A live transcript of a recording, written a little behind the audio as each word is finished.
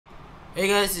Hey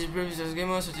guys, this is Previous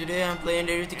Gamer. So today I'm playing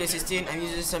the HANDICAP 16. I'm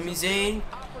using Sami Zayn,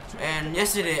 and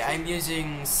yesterday I'm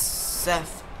using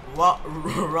Seth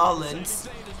Rollins.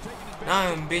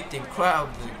 Now I'm beating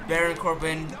Baron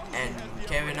Corbin and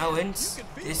Kevin Owens.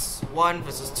 This 1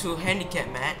 versus 2 handicap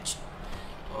match.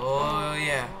 Oh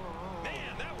yeah.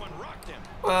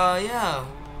 Well yeah.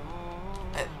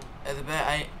 At the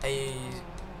back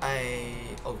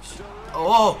oh shit.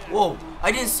 Oh whoa!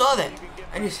 I didn't saw that.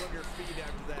 I just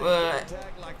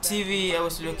TV. I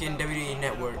was looking WWE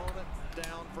Network.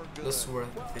 This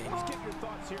worth thing.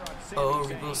 Oh,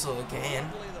 reversal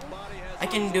again. I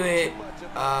can do it.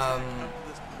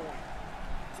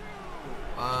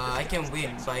 I can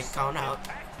win by count out.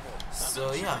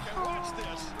 So yeah.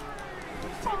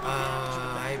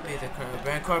 I beat the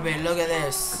Baron Corbin. Look at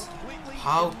this.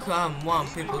 How come one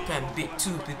people can beat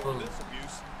 2 people?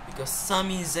 Because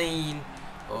Sami Zayn.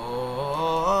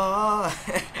 Oh.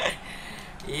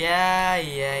 Yeah. I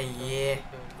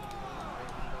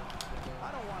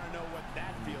don't want to know what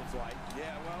that feels like.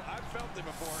 Yeah, well, I've felt it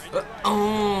before.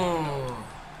 Oh,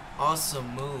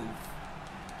 awesome move.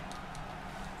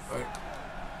 Or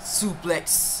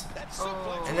suplex.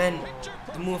 Oh. And then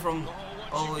the move from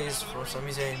always from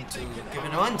Sami Zayn to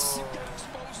Kevin Owens.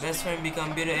 Best friend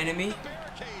become bitter enemy.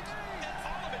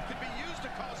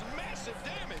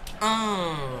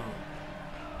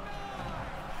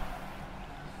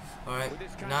 Alright,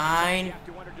 9,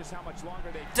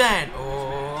 10.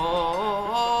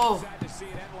 Oh.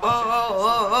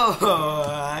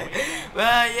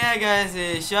 Well, yeah, guys,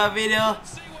 it's a short video.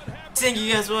 Thank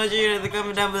you guys for watching.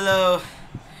 Comment down below,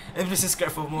 and please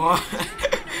subscribe for more.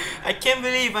 I can't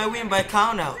believe I win by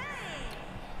count out.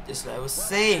 Just like I was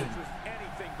saying,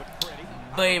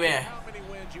 baby.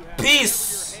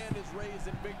 Peace.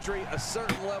 A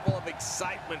certain level of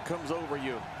excitement comes over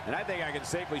you, and I think I can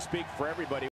safely speak for everybody.